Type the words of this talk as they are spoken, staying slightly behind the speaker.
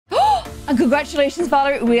And congratulations,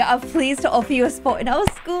 Valerie. We are pleased to offer you a spot in our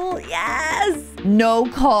school. Yes. No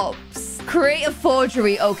cops. Create a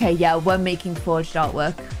forgery. Okay, yeah, we're making forged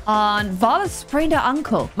artwork. And Vala sprained her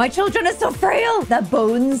ankle. My children are so frail. Their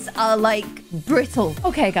bones are like brittle.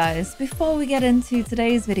 Okay, guys, before we get into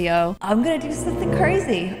today's video, I'm going to do something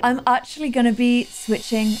crazy. I'm actually going to be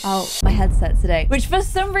switching out my headset today, which for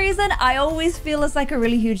some reason, I always feel is like a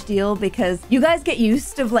really huge deal because you guys get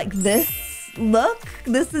used to like this look.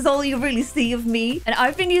 This is all you really see of me. And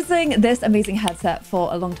I've been using this amazing headset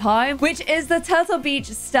for a long time, which is the Turtle Beach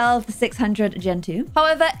Stealth 600 Gen 2.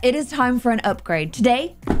 However, it is time for an upgrade.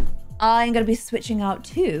 Today, I'm going to be switching out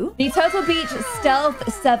to the Turtle Beach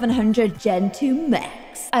Stealth 700 Gen 2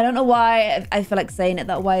 Max. I don't know why I feel like saying it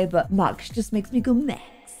that way, but Max just makes me go Max.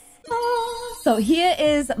 So here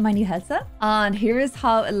is my new headset and here is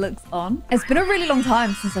how it looks on. It's been a really long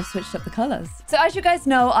time since I've switched up the colors. So as you guys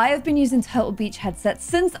know, I have been using Turtle Beach headsets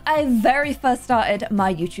since I very first started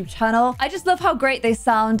my YouTube channel. I just love how great they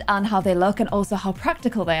sound and how they look and also how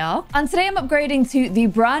practical they are. And today I'm upgrading to the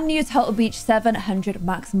brand new Turtle Beach 700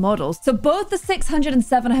 Max models. So both the 600 and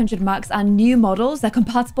 700 Max are new models. They're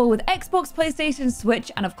compatible with Xbox, PlayStation,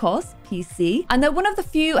 Switch, and of course, PC. And they're one of the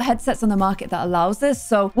few headsets on the market that allows this.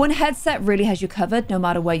 So one headset really has you covered no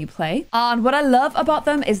matter where you play. And what I love about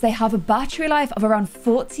them is they have a battery life of around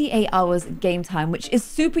 48 hours game time, which is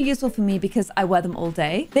super useful for me because I wear them all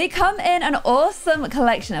day. They come in an awesome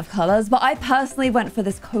collection of colors, but I personally went for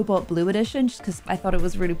this cobalt blue edition just because I thought it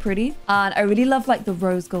was really pretty. And I really love like the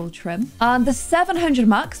rose gold trim. And the 700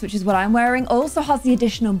 Max, which is what I'm wearing, also has the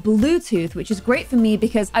additional Bluetooth, which is great for me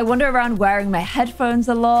because I wander around wearing my headphones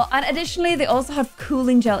a lot. And additionally, they also have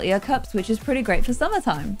cooling gel ear cups, which is pretty great for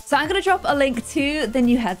summertime. So I'm going to drop a link to the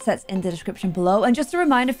new headsets in the description below. And just a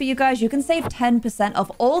reminder for you guys, you can save 10% off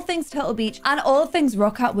all things Turtle Beach and all things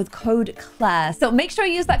Rockout with code Clare. So make sure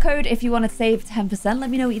you use that code if you want to save 10%. Let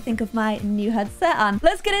me know what you think of my new headset and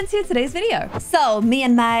let's get into today's video. So me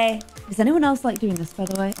and my... Does anyone else like doing this, by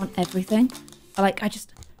the way, on everything? I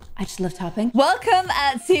just love tapping. Welcome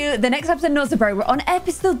to the next episode of Not So Bro. We're on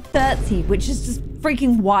episode 30, which is just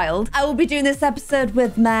freaking wild. I will be doing this episode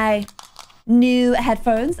with my new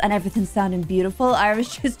headphones and everything's sounding beautiful.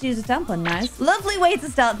 Irish just used a tampon. Nice. Lovely way to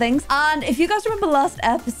start things. And if you guys remember last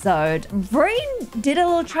episode, Brain did a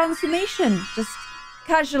little transformation. Just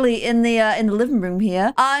casually in the living room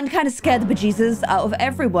here and kind of scared the bejesus out of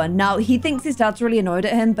everyone. Now, he thinks his dad's really annoyed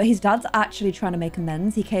at him, but his dad's actually trying to make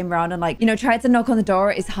amends. He came around and like, you know, tried to knock on the door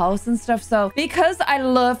at his house and stuff. So because I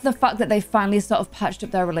love the fact that they finally sort of patched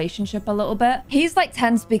up their relationship a little bit, he's like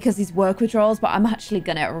tense because he's work withdrawals, but I'm actually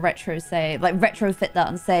gonna retrofit that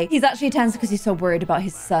and say he's actually tense because he's so worried about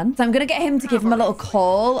his son. So I'm gonna get him to give him a little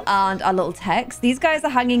call and a little text. These guys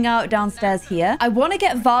are hanging out downstairs here. I want to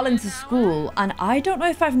get Val into school and I don't know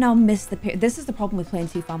if I've now missed the period. This is the problem with playing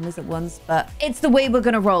two families at once, but it's the way we're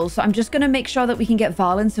gonna roll. So I'm just gonna make sure that we can get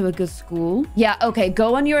Val into a good school. Yeah, okay,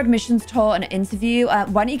 go on your admissions tour and interview. Why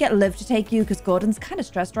don't you get Liv to take you because Gordon's kind of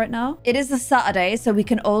stressed right now. It is a Saturday, so we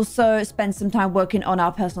can also spend some time working on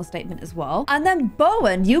our personal statement as well. And then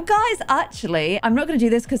Bowen, you guys actually, I'm not gonna do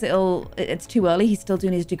this because it's too early. He's still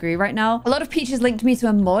doing his degree right now. A lot of Peaches linked me to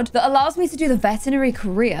a mod that allows me to do the veterinary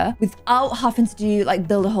career without having to do like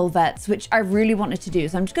build a whole vets, which I really wanted to do.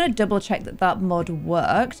 So I'm just going to double check that that mod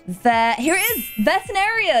worked. There, here it is,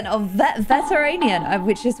 veterinarian or veteranian,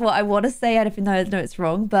 which is what I want to say. I don't know it's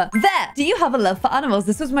wrong, but there. Do you have a love for animals?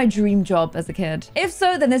 This was my dream job as a kid. If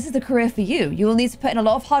so, then this is the career for you. You will need to put in a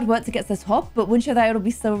lot of hard work to get to the top, but once you're there, it'll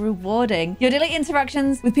be so rewarding. Your daily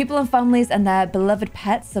interactions with people and families and their beloved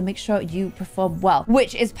pets, so make sure you perform well,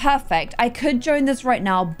 which is perfect. I could join this right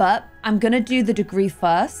now, but I'm going to do the degree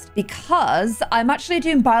first because I'm actually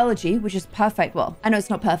doing biology, which is perfect. Well, I know it's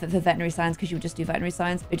not perfect for veterinary science because you would just do veterinary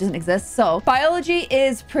science. It doesn't exist. So biology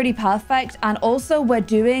is pretty perfect. And also we're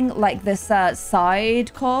doing like this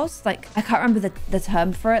side course. Like, I can't remember the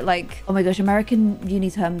term for it. Like, oh my gosh, American uni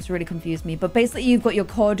terms really confuse me. But basically you've got your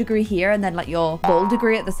core degree here and then like your bowl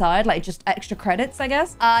degree at the side, like just extra credits, I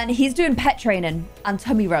guess. And he's doing pet training and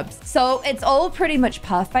tummy rubs. So it's all pretty much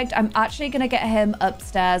perfect. I'm actually going to get him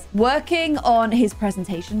upstairs working on his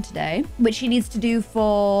presentation today, which he needs to do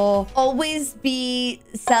for Always Be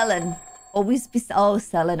Selling. Always be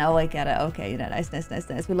selling. Oh, I get it. Okay, you know, nice.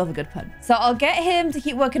 We love a good pun. So I'll get him to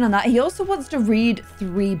keep working on that. He also wants to read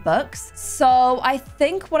 3 books. So I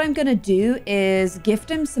think what I'm gonna do is gift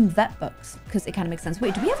him some vet books because it kind of makes sense.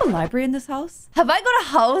 Wait, do we have a library in this house? Have I got a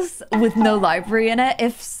house with no library in it?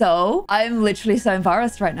 If so, I'm literally so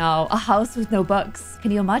embarrassed right now. A house with no books.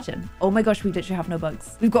 Can you imagine? Oh my gosh, we literally have no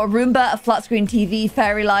books. We've got a Roomba, a flat screen TV,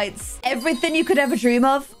 fairy lights, everything you could ever dream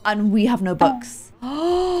of, and we have no books.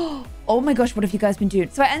 Oh my gosh, what have you guys been doing?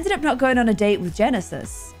 So I ended up not going on a date with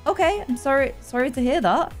Genesis. Okay, I'm sorry to hear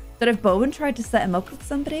that. That if Bowen tried to set him up with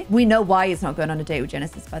somebody, we know why he's not going on a date with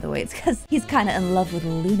Genesis, by the way. It's because he's kind of in love with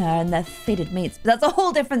Luna and they're fated mates. But that's a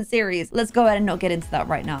whole different series. Let's go ahead and not get into that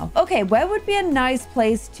right now. Okay, where would be a nice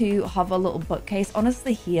place to have a little bookcase?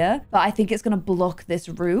 Honestly, here. But I think it's going to block this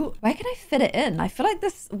route. Where can I fit it in? I feel like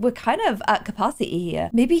we're kind of at capacity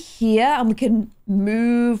here. Maybe here, and we can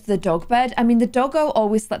move the dog bed. I mean, the doggo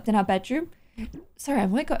always slept in our bedroom. Sorry,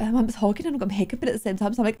 I'm talking and I've got hiccup at the same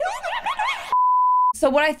time. So I'm like... So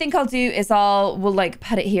what I think I'll do is we'll like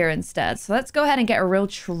put it here instead. So let's go ahead and get a real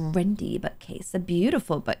trendy bookcase, a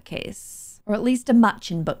beautiful bookcase, or at least a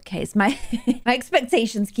matching bookcase. My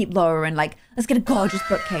expectations keep lowering. Like, let's get a gorgeous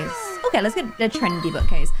bookcase. Okay, let's get a trendy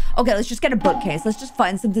bookcase. Okay, let's just get a bookcase. Let's just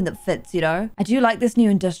find something that fits, you know? I do like this new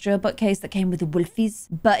industrial bookcase that came with the Wolfies,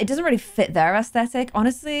 but it doesn't really fit their aesthetic.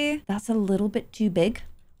 Honestly, that's a little bit too big.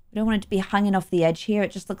 We don't want it to be hanging off the edge here.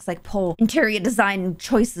 It just looks like poor interior design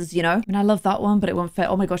choices, you know? I mean, I love that one, but it won't fit.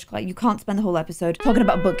 Oh my gosh, like, you can't spend the whole episode talking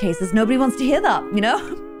about bookcases. Nobody wants to hear that, you know?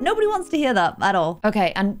 Nobody wants to hear that at all.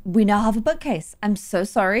 Okay, and we now have a bookcase. I'm so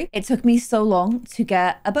sorry. It took me so long to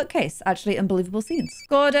get a bookcase. Actually, unbelievable scenes.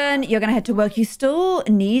 Gordon, you're gonna head to work. You still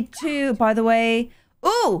need to, by the way...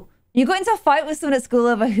 Ooh! You got into a fight with someone at school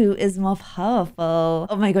over who is more powerful.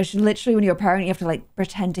 Oh my gosh, literally when you're a parent, you have to like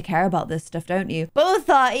pretend to care about this stuff, don't you? Both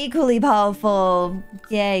are equally powerful.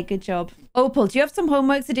 Yay, good job. Opal, do you have some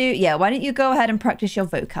homework to do? Yeah, why don't you go ahead and practice your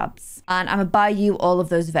vocabs? And I'm gonna buy you all of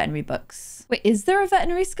those veterinary books. Wait, is there a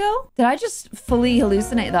veterinary skill? Did I just fully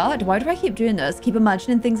hallucinate that? Why do I keep doing this? Keep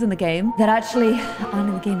imagining things in the game that actually aren't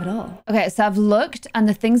in the game at all. Okay, so I've looked, and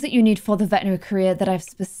the things that you need for the veterinary career that I've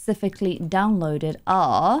specifically downloaded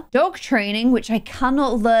are dog training, which I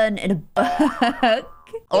cannot learn in a book.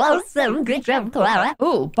 Awesome, good job, Clara.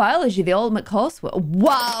 Oh, biology, the ultimate coursework.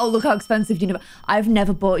 Wow, look how expensive I've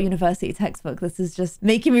never bought a university textbook. This is just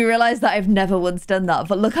making me realize that I've never once done that.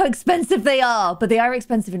 But look how expensive they are. But they are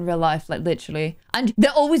expensive in real life, like literally. And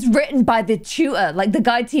they're always written by the tutor. Like the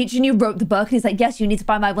guy teaching you wrote the book and he's like, yes, you need to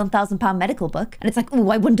buy my £1,000 medical book. And it's like, oh,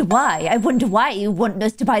 I wonder why. I wonder why you want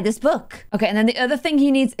us to buy this book. Okay, and then the other thing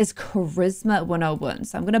he needs is Charisma 101.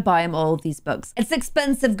 So I'm going to buy him all of these books. It's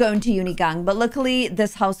expensive going to uni, gang, but luckily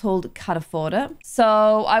this household can afford it.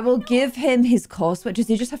 So I will give him his coursework.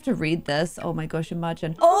 You just have to read this. Oh my gosh,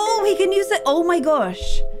 imagine. Oh, he can use it. Oh my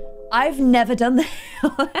gosh. I've never done that.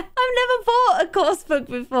 I've never bought a course book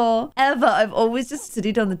before, ever. I've always just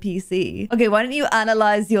studied on the PC. Okay, why don't you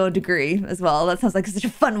analyze your degree as well? That sounds like such a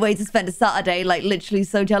fun way to spend a Saturday. Like, literally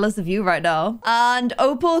so jealous of you right now. And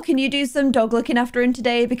Opal, can you do some dog looking after him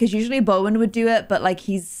today? Because usually Bowen would do it, but like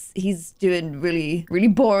he's doing really, really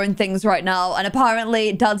boring things right now. And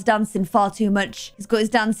apparently Dad's dancing far too much. He's got his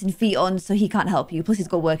dancing feet on, so he can't help you. Plus he's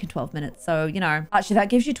got work in 12 minutes. So, you know, actually that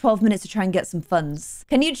gives you 12 minutes to try and get some funds.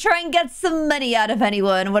 Can you try and get some money out of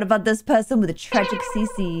anyone? What about this person with a tragic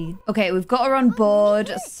CC? Okay, we've got her on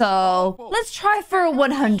board. So let's try for a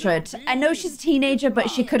 100. I know she's a teenager,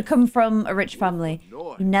 but she could come from a rich family.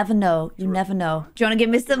 You never know. You never know. Do you want to give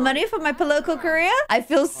me some money for my political career? I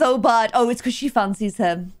feel so bad. Oh, it's because she fancies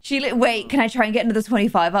him. Wait, can I try and get another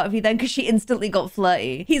 25 out of you then? Because she instantly got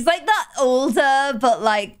flirty. He's like that older, but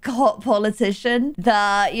like hot politician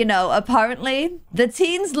that, you know, apparently the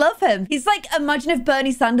teens love him. He's like, imagine if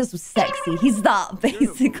Bernie Sanders was sexy. He's that,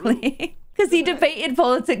 basically. Because he debated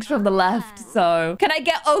politics from the left. So can I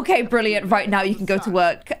get, okay, brilliant. Right now you can go to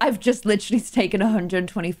work. I've just literally taken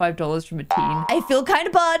 $125 from a teen. I feel kind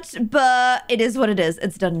of bad, but it is what it is.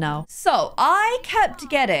 It's done now. So I kept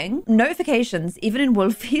getting notifications, even in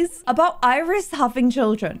Wolfies, about Iris having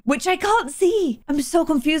children, which I can't see. I'm so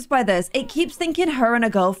confused by this. It keeps thinking her and a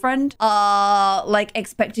girlfriend are like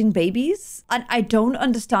expecting babies. And I don't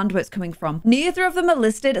understand where it's coming from. Neither of them are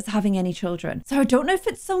listed as having any children. So I don't know if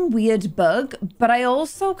it's some weird bug, but I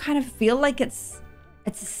also kind of feel like it's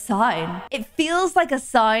a sign. It feels like a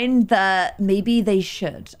sign that maybe they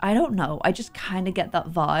should. I don't know. I just kind of get that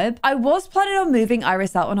vibe. I was planning on moving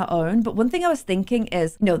Iris out on her own, but one thing I was thinking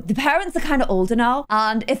is, you know, the parents are kind of older now,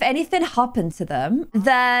 and if anything happened to them,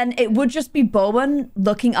 then it would just be Bowen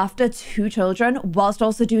looking after 2 children whilst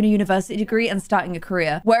also doing a university degree and starting a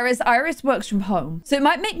career. Whereas Iris works from home. So it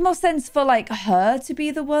might make more sense for like her to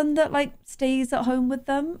be the one that like stays at home with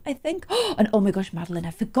them, I think. And oh my gosh, Madeline,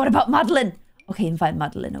 I forgot about Madeline. Okay, invite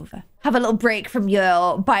Madeline over. Have a little break from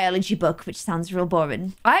your biology book, which sounds real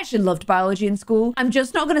boring. I actually loved biology in school. I'm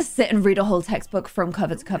just not going to sit and read a whole textbook from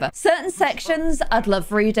cover to cover. Certain sections I'd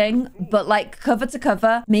love reading, but like cover to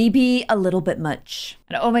cover, maybe a little bit much.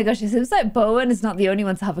 And oh my gosh, it seems like Bowen is not the only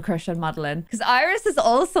one to have a crush on Madeline. Because Iris is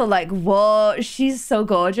also like, whoa, she's so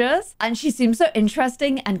gorgeous. And she seems so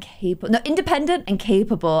interesting and capable. No, independent and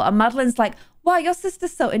capable. And Madeline's like, wow, your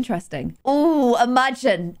sister's so interesting. Oh,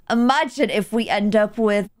 imagine if we end up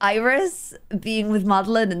with Iris being with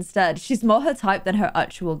Madeline instead. She's more her type than her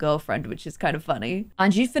actual girlfriend, which is kind of funny.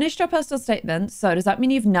 And you finished your personal statement. So does that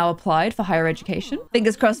mean you've now applied for higher education?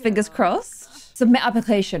 Fingers crossed, fingers crossed. Submit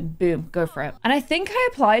application. Boom, go for it. And I think I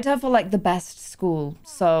applied her for like the best school.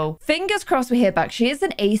 So fingers crossed we hear back. She is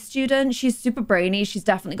an A student. She's super brainy. She's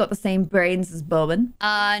definitely got the same brains as Bowen.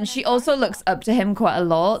 And she also looks up to him quite a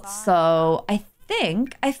lot. So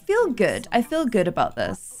I feel good. I feel good about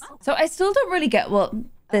this. So I still don't really get what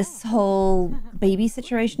this whole baby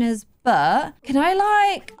situation is, but can I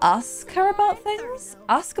like ask her about things?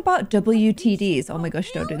 Ask about WTDs. Oh my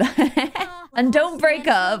gosh, don't do that. And don't break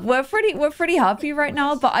up. We're pretty happy right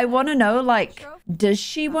now, but I want to know, like, does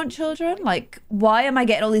she want children? Like, why am I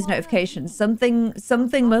getting all these notifications? Something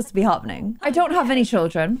must be happening. I don't have any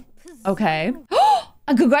children. Okay.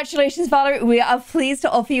 And congratulations, Valerie. We are pleased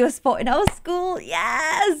to offer you a spot in our school.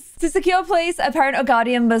 Yes! To secure a place, a parent or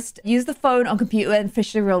guardian must use the phone or computer and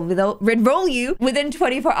officially enroll you within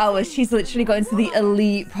 24 hours. She's literally going to the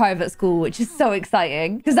elite private school, which is so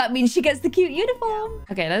exciting because that means she gets the cute uniform.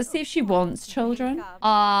 Okay, let's see if she wants children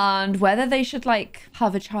and whether they should like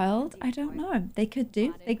have a child. I don't know. They could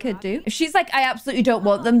do. They could do. If she's like, I absolutely don't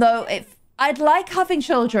want them though, I'd like having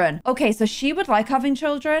children. Okay, so she would like having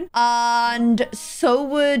children and so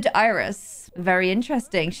would Iris. Very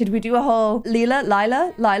interesting. Should we do a whole Lila?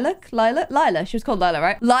 She was called Lila,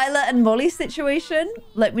 right? Lila and Molly situation.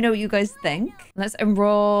 Let me know what you guys think. Let's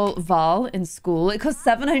enroll Val in school. It costs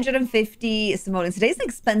 750 simoleons. Today's an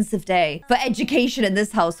expensive day for education in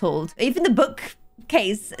this household. Even the book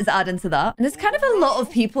case is adding to that. And there's kind of a lot of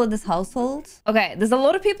people in this household. Okay, there's a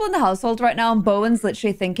lot of people in the household right now and Bowen's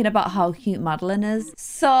literally thinking about how cute Madeline is.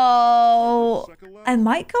 So I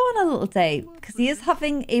might go on a little date because he is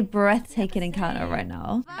having a breathtaking encounter right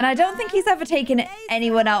now. And I don't think he's ever taken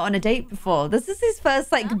anyone out on a date before. This is his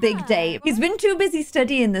first like big date. He's been too busy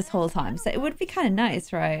studying this whole time. So it would be kind of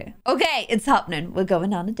nice, right? Okay, it's happening. We're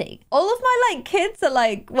going on a date. All of my like kids are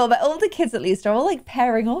like, well, my older kids at least are all like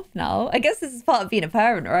pairing off now. I guess this is part of being a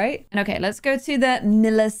parent, right? And okay, let's go to the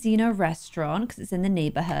Milacina restaurant because it's in the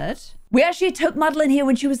neighborhood. We actually took Madeline here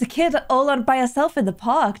when she was a kid all on by herself in the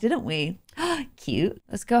park, didn't we? Cute.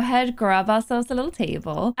 Let's go ahead, grab ourselves a little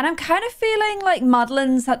table. And I'm kind of feeling like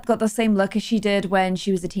Madeline's got the same look as she did when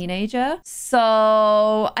she was a teenager.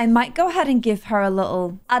 So I might go ahead and give her a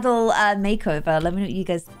little adult makeover. Let me know what you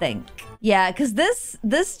guys think. Yeah, because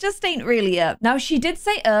this just ain't really it. Now, she did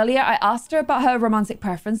say earlier, I asked her about her romantic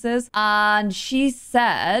preferences, and she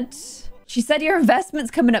said your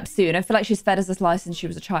investment's coming up soon. I feel like she's fed us this lie since she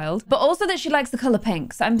was a child. But also that she likes the color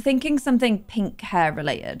pink. So I'm thinking something pink hair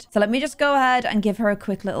related. So let me just go ahead and give her a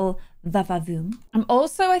quick little va-va-voom. I'm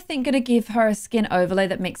also, I think, going to give her a skin overlay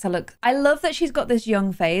that makes her look... I love that she's got this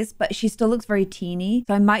young face, but she still looks very teeny.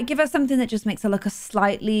 So I might give her something that just makes her look a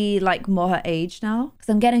slightly, like, more her age now. Because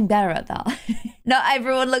I'm getting better at that. Not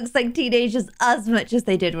everyone looks like teenagers as much as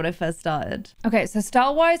they did when I first started. Okay, so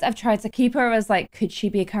style-wise, I've tried to keep her as, like, could she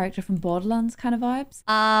be a character from Borderlands kind of vibes?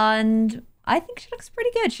 And I think she looks pretty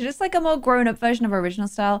good. She's just, like, a more grown-up version of her original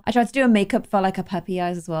style. I tried to do a makeup for, like, her puppy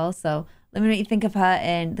eyes as well, so... let me know what you think of her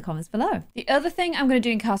in the comments below. The other thing I'm going to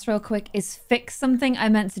do in cast real quick is fix something I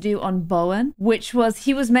meant to do on Bowen, which was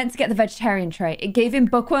he was meant to get the vegetarian trait. It gave him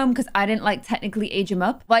bookworm because I didn't like technically age him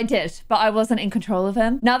up. Well, I did, but I wasn't in control of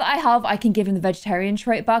him. Now that I have, I can give him the vegetarian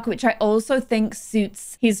trait back, which I also think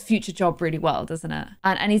suits his future job really well, doesn't it?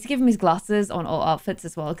 And I need to give him his glasses on all outfits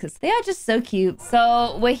as well because they are just so cute.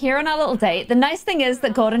 So we're here on our little date. The nice thing is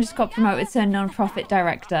that Gordon just got promoted to a non-profit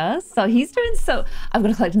director. So he's doing so... I'm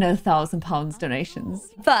going to collect another £1,000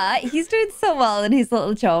 donations, but he's doing so well in his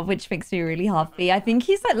little job, which makes me really happy. I think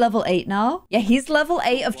he's like level 8 now. Yeah, he's level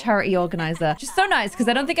 8 of charity organizer. Just so nice because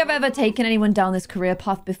I don't think I've ever taken anyone down this career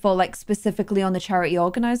path before, like specifically on the charity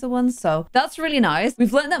organizer one. So that's really nice.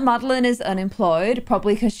 We've learned that Madeline is unemployed,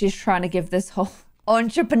 probably because she's trying to give this whole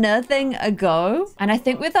entrepreneur thing a go. And I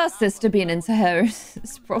think with our sister being into her,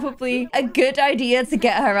 it's probably a good idea to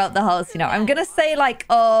get her out the house. You know, I'm gonna say like,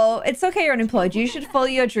 oh, it's okay, you're unemployed. You should follow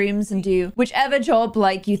your dreams and do whichever job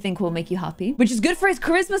like you think will make you happy, which is good for his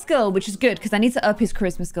charisma skill, which is good because I need to up his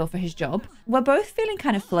charisma skill for his job. We're both feeling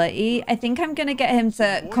kind of flirty. I think I'm gonna get him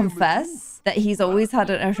to confess that he's always had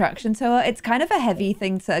an attraction to her. It's kind of a heavy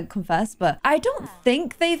thing to confess, but I don't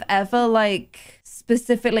think they've ever like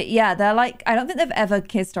specifically, yeah, they're like, I don't think they've ever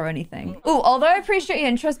kissed or anything. Oh, although I appreciate your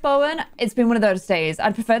interest, Bowen, it's been one of those days.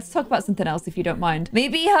 I'd prefer to talk about something else if you don't mind.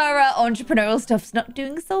 Maybe her entrepreneurial stuff's not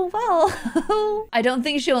doing so well. I don't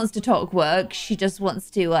think she wants to talk work. She just wants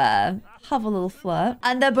to have a little flirt.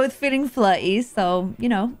 And they're both feeling flirty, so, you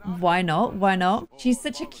know, why not? Why not? She's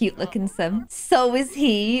such a cute looking sim. So is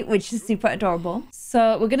he, which is super adorable.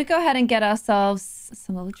 So we're gonna go ahead and get ourselves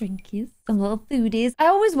some little drinkies, some little foodies. I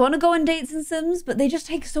always want to go on dates in Sims, but they just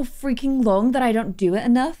take so freaking long that I don't do it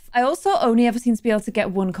enough. I also only ever seem to be able to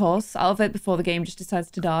get one course out of it before the game just decides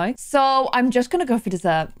to die. So I'm just gonna go for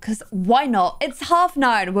dessert, because why not? It's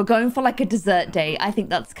 9:30. We're going for like a dessert date. I think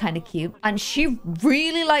that's kind of cute. And she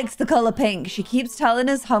really likes the color pink. She keeps telling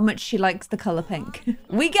us how much she likes the color pink.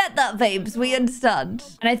 We get that, babes. We understand.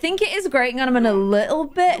 And I think it is grating on him a little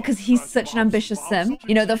bit because he's such an ambitious sim.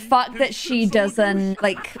 You know, the fact that she doesn't,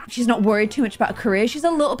 like, she's not worried too much about a career. She's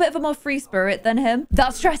a little bit of a more free spirit than him.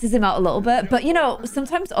 That stresses him out a little bit. But, you know,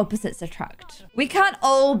 sometimes opposites attract. We can't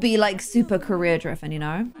all be, like, super career driven, you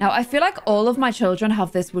know? Now, I feel like all of my children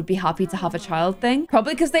have this would be happy to have a child thing.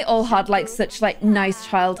 Probably because they all had, like, such, like, nice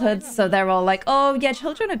childhoods. So they're all like, oh, yeah,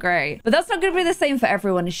 children are great. But that's not going to be the same for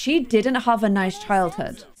everyone. She didn't have a nice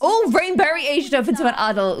childhood. Oh, Rainberry aged up into an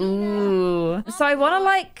adult. Ooh. So I want to,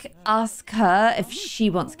 like, ask her if she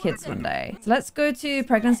wants kids one day. So let's go to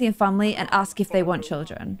pregnancy and family and ask if they want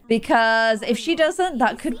children. Because if she doesn't,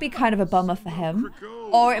 that could be kind of a bummer for him.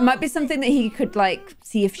 Or it might be something that he could, like,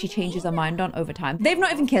 see if she changes her mind on over time. They've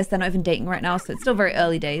not even kissed. They're not even dating right now, so it's still very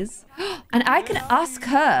early days. And I can ask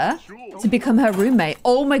her to become her roommate.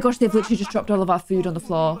 Oh my gosh, they've literally just dropped all of our food on the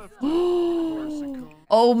floor.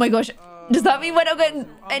 Oh my gosh. Does that mean we're not getting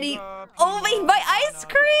any... Oh, my ice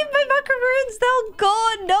cream, my macaroons, they're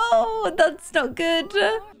gone. No, that's not good.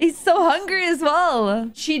 He's so hungry as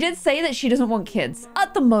well. She did say that she doesn't want kids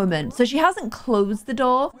at the moment. So she hasn't closed the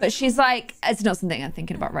door, but she's like, it's not something I'm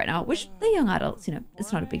thinking about right now, which they're young adults, you know,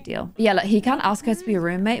 it's not a big deal. But yeah, look, he can't ask her to be a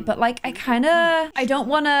roommate, but like, I don't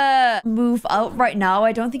want to move out right now.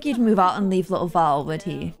 I don't think he'd move out and leave little Val, would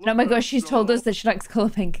he? And oh my gosh, she's told us that she likes color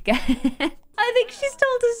pink again. I think she's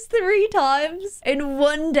told us 3 times in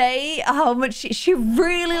one day how much she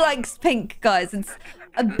really likes pink, guys. It's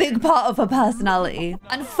a big part of her personality.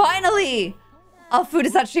 And finally, our food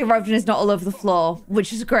has actually arrived and is not all over the floor,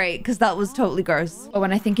 which is great because that was totally gross. Oh,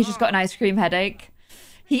 and I think he's just got an ice cream headache.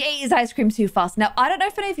 He ate his ice cream too fast. Now, I don't know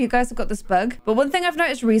if any of you guys have got this bug, but one thing I've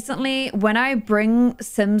noticed recently, when I bring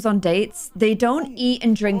Sims on dates, they don't eat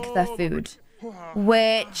and drink their food,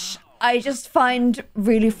 which I just find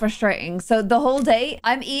really frustrating. So the whole day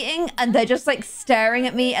I'm eating and they're just like staring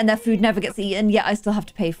at me and their food never gets eaten, yet I still have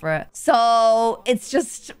to pay for it. So it's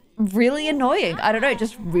just really annoying. I don't know, it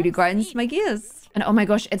just really grinds my gears. And oh my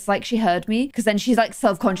gosh, it's like she heard me because then she's like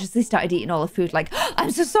self-consciously started eating all the food. Like, I'm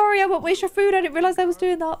so sorry, I won't waste your food. I didn't realize I was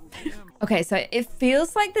doing that. Okay, so it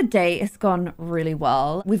feels like the day has gone really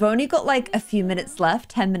well. We've only got like a few minutes left,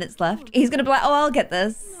 10 minutes left. He's gonna be like, oh, I'll get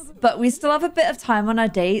this. But we still have a bit of time on our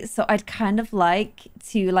date, so I'd kind of like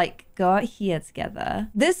to like go out here together.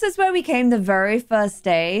 This is where we came the very first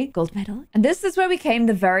day. Gold medal. And this is where we came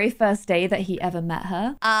the very first day that he ever met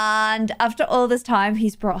her. And after all this time,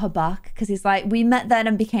 he's brought her back because he's like, we met then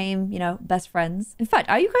and became, you know, best friends. In fact,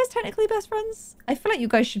 are you guys technically best friends? I feel like you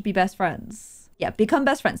guys should be best friends. Yeah, become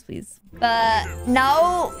best friends, please. But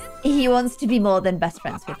now he wants to be more than best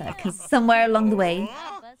friends with her because somewhere along the way,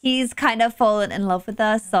 he's kind of fallen in love with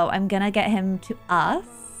her, so I'm gonna get him to ask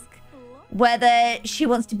whether she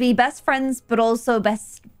wants to be best friends, but also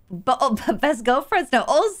best girlfriends. No,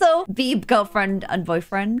 also be girlfriend and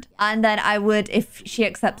boyfriend. And then I would, if she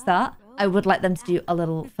accepts that, I would like them to do a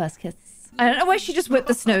little first kiss. I don't know why she just whipped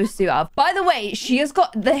the snowsuit out. By the way, she has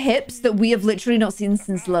got the hips that we have literally not seen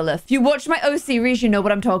since Lilith. If you watch my O series, you know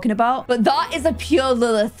what I'm talking about. But that is a pure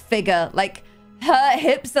Lilith figure. Like, her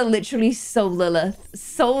hips are literally so Lilith.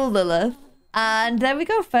 So Lilith. And there we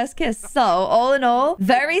go, first kiss. So all in all,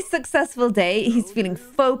 very successful day. He's feeling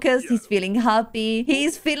focused. He's feeling happy.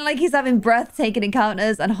 He's feeling like he's having breathtaking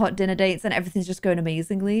encounters and hot dinner dates and everything's just going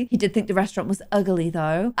amazingly. He did think the restaurant was ugly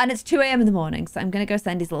though. And it's 2 a.m. in the morning, so I'm going to go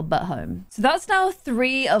send his little butt home. So that's now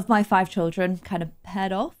 3 of my 5 children kind of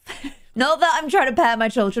paired off. Not that I'm trying to pair my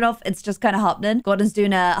children off. It's just kind of happening. Gordon's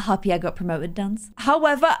doing a happy I got promoted dance.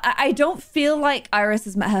 However, I don't feel like Iris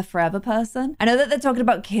has met her forever person. I know that they're talking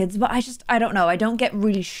about kids, but I don't know. I don't get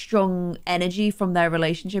really strong energy from their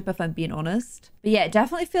relationship, if I'm being honest. But yeah, it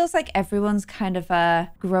definitely feels like everyone's kind of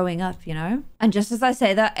growing up, you know? And just as I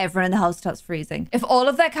say that, everyone in the house starts freezing. If all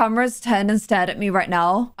of their cameras turned and stared at me right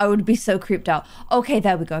now, I would be so creeped out. Okay,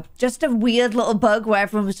 there we go. Just a weird little bug where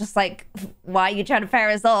everyone was just like, why are you trying to pair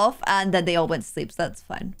us off? And then they all went to sleep, so that's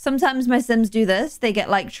fine. Sometimes my Sims do this. They get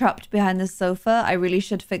like trapped behind the sofa. I really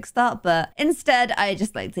should fix that, but instead I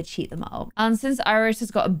just like to cheat them out. And since Iris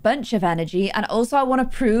has got a bunch of energy, and also I want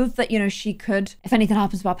to prove that, you know, she could, if anything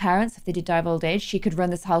happens to our parents, if they did die of old age, she could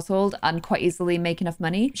run this household and quite easily make enough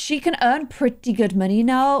money. She can earn pretty good money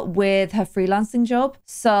now with her freelancing job.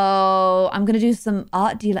 So I'm going to do some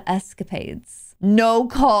art dealer escapades. No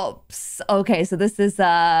cops. Okay, so this is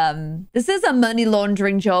a money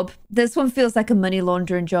laundering job. This one feels like a money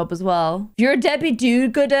laundering job as well. If you're a Debbie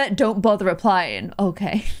do-gooder, don't bother applying.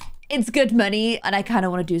 Okay. It's good money, and I kind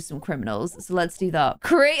of want to do some criminals, so let's do that.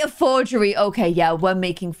 Create a forgery. Okay, yeah, we're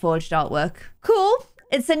making forged artwork. Cool.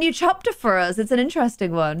 It's a new chapter for us. It's an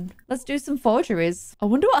interesting one. Let's do some forgeries. I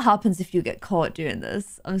wonder what happens if you get caught doing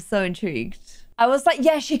this. I'm so intrigued. I was like,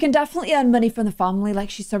 yeah, she can definitely earn money from the family. Like,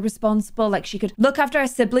 she's so responsible. Like, she could look after her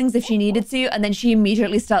siblings if she needed to, and then she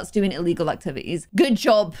immediately starts doing illegal activities. Good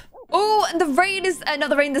job. Oh, and the rain is, not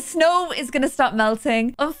the rain, the snow is going to start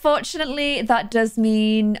melting. Unfortunately, that does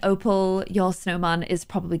mean, Opal, your snowman is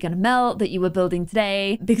probably going to melt that you were building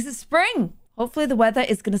today because it's spring. Hopefully the weather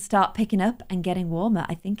is going to start picking up and getting warmer.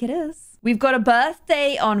 I think it is. We've got a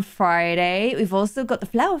birthday on Friday. We've also got the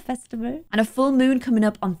flower festival and a full moon coming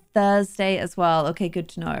up on Thursday as well. Okay, good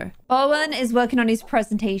to know. Bowen is working on his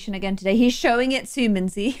presentation again today. He's showing it to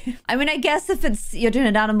Minzy. I mean, I guess if you're doing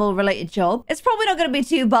an animal related job, it's probably not going to be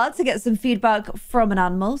too bad to get some feedback from an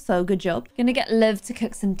animal. So good job. Gonna get Liv to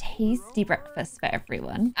cook some tasty breakfast for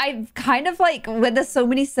everyone. I kind of like, when there's so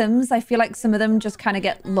many Sims, I feel like some of them just kind of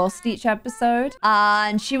get lost each episode.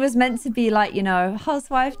 And she was meant to be like, you know,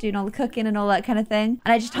 housewife, doing all the cooking and all that kind of thing.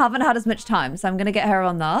 And I just haven't had as much time. So I'm going to get her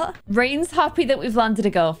on that. Rain's happy that we've landed a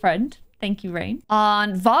girlfriend. Thank you, Rain.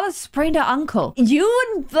 And Vala sprained her ankle. You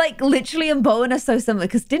and like literally and Bowen are so similar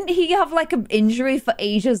because didn't he have like an injury for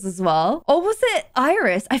ages as well? Or was it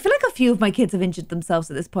Iris? I feel like a few of my kids have injured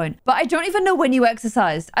themselves at this point. But I don't even know when you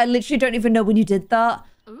exercised. I literally don't even know when you did that.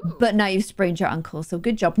 But now you've sprained your ankle, so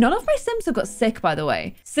good job. None of my Sims have got sick, by the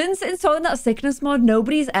way. Since installing that sickness mod,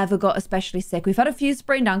 nobody's ever got especially sick. We've had a few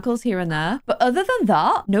sprained ankles here and there. But other than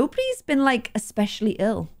that, nobody's been like especially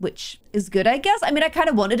ill, which is good, I guess. I mean, I kind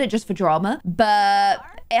of wanted it just for drama, but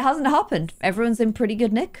it hasn't happened. Everyone's in pretty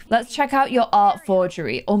good nick. Let's check out your art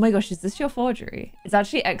forgery. Oh my gosh, is this your forgery? It's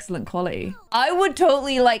actually excellent quality. I would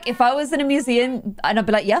totally like, if I was in a museum and I'd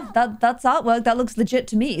be like, yeah, that's artwork. That looks legit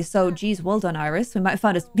to me. So geez, well done, Iris. We might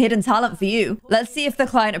find a hidden talent for you. Let's see if the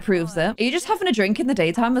client approves it. Are you just having a drink in the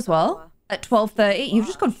daytime as well? At 12:30? You've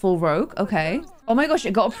just gone full rogue. Okay. Oh my gosh,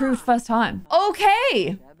 it got approved first time.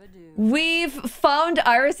 Okay. We've found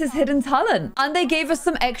Iris's hidden talent and they gave us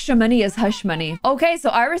some extra money as hush money. Okay, so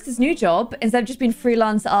Iris's new job, instead of just being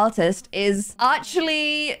freelance artist, is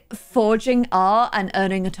actually forging art and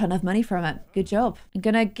earning a ton of money from it. Good job. I'm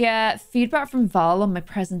gonna get feedback from Val on my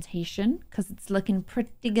presentation because it's looking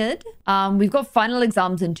pretty good. We've got final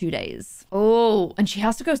exams in 2 days. Oh, and she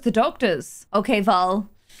has to go to the doctors. Okay, Val.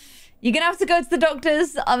 You're gonna have to go to the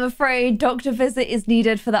doctors. I'm afraid doctor visit is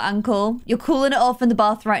needed for the ankle. You're cooling it off in the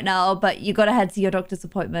bath right now, but you gotta head to your doctor's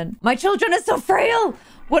appointment. My children are so frail.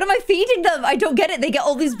 What am I feeding them? I don't get it. They get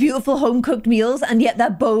all these beautiful home-cooked meals, and yet their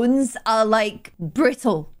bones are like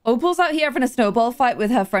brittle. Opal's out here having a snowball fight with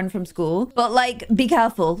her friend from school, but like, be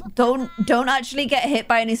careful. Don't actually get hit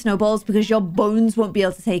by any snowballs because your bones won't be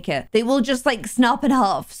able to take it. They will just like snap in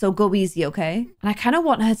half, so go easy, okay? And I kind of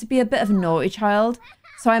want her to be a bit of a naughty child.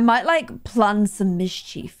 So I might like plan some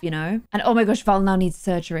mischief, you know? And oh my gosh, Val now needs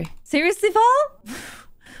surgery. Seriously, Val?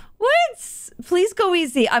 What? Please go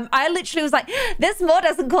easy. I literally was like, this mod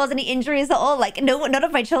doesn't cause any injuries at all. Like, no, none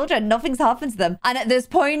of my children, nothing's happened to them. And at this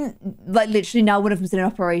point, like literally now one of them's in an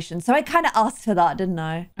operation. So I kind of asked for that, didn't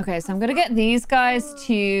I? Okay, so I'm going to get these guys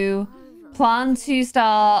to plan to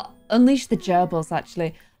start unleash the gerbils,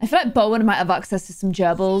 actually. I feel like Bowen might have access to some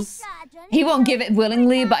gerbils. He won't give it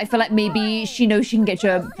willingly, but I feel like maybe she knows she can get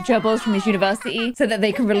gerbils from his university so that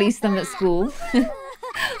they can release them at school.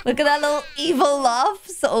 Look at that little evil laugh.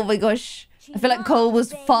 So, oh my gosh. I feel like Cole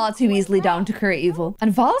was far too easily down to create evil.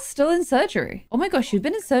 And Val's still in surgery. Oh my gosh, you've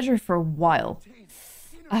been in surgery for a while.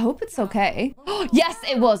 I hope it's okay. Yes,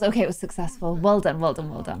 it was. Okay, it was successful. Well done, well done,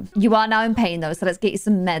 well done. You are now in pain though, so let's get you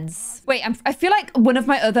some meds. Wait, I feel like one of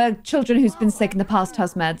my other children who's been sick in the past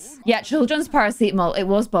has meds. Yeah, children's paracetamol. It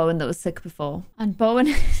was Bowen that was sick before. And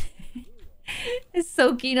Bowen... is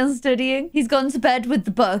so keen on studying. He's gone to bed with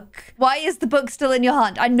the book. Why is the book still in your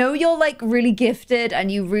hand? I know you're like really gifted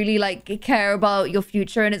and you really like care about your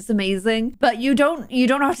future and it's amazing, but you don't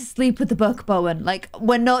have to sleep with the book, Bowen. Like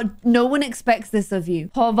no one expects this of you.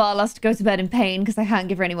 Poor Val has to go to bed in pain because I can't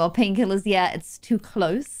give her any more painkillers yet. It's too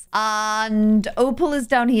close. And Opal is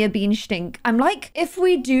down here being stink. I'm like, if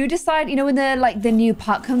we do decide, you know, when the new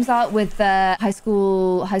pack comes out with the high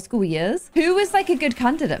school years, who is like a good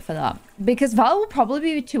candidate for that? Because Val will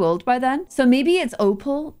probably be too old by then. So maybe it's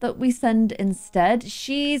Opal that we send instead.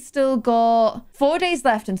 She's still got 4 days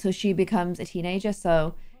left until she becomes a teenager.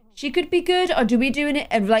 So she could be good. Or do we do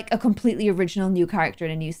like a completely original new character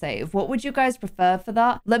in a new save? What would you guys prefer for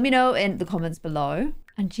that? Let me know in the comments below.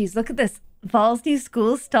 And geez, look at this. Val's new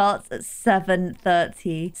school starts at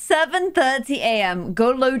 7:30. 7:30 a.m. Go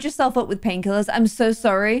load yourself up with painkillers. I'm so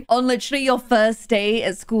sorry. On literally your first day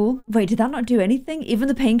at school. Wait, did that not do anything? Even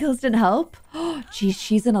the painkillers didn't help? Oh, geez,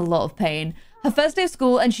 she's in a lot of pain. Her first day of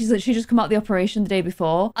school, and she's literally just come out of the operation the day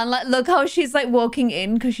before. And like, look how she's like walking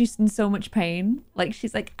in because she's in so much pain. Like,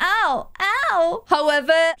 she's like, ow, ow.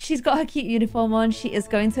 However, she's got her cute uniform on. She is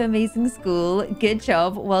going to amazing school. Good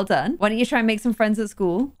job. Well done. Why don't you try and make some friends at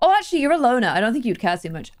school? Oh, actually, you're a loner. I don't think you'd care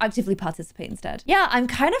too much. Actively participate instead. Yeah, I'm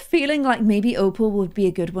kind of feeling like maybe Opal would be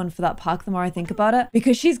a good one for that pack the more I think about it.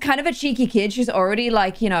 Because she's kind of a cheeky kid. She's already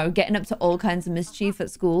like, you know, getting up to all kinds of mischief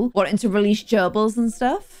at school. Wanting to release gerbils and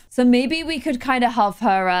stuff. So maybe we could kind of have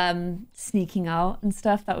her sneaking out and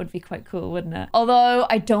stuff. That would be quite cool, wouldn't it? Although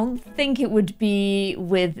I don't think it would be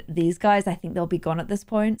with these guys. I think they'll be gone at this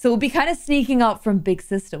point. So we'll be kind of sneaking out from Big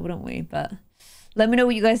Sister, wouldn't we? But let me know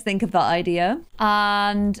what you guys think of that idea.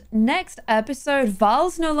 And next episode,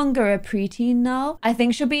 Val's no longer a preteen now. I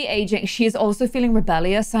think she'll be aging. She is also feeling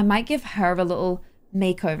rebellious. So I might give her a little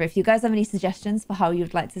makeover. If you guys have any suggestions for how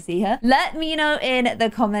you'd like to see her, let me know in the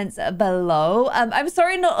comments below. I'm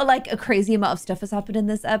sorry not like a crazy amount of stuff has happened in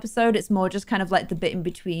this episode. It's more just kind of like the bit in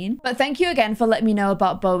between. But thank you again for letting me know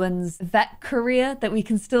about Bowen's vet career that we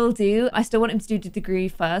can still do. I still want him to do the degree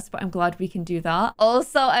first, but I'm glad we can do that.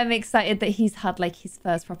 Also, I'm excited that he's had like his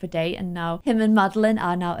first proper date and now him and Madeline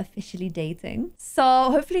are now officially dating. So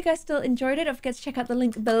hopefully you guys still enjoyed it. Don't forget to check out the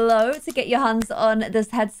link below to get your hands on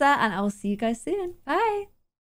this headset and I will see you guys soon. Bye.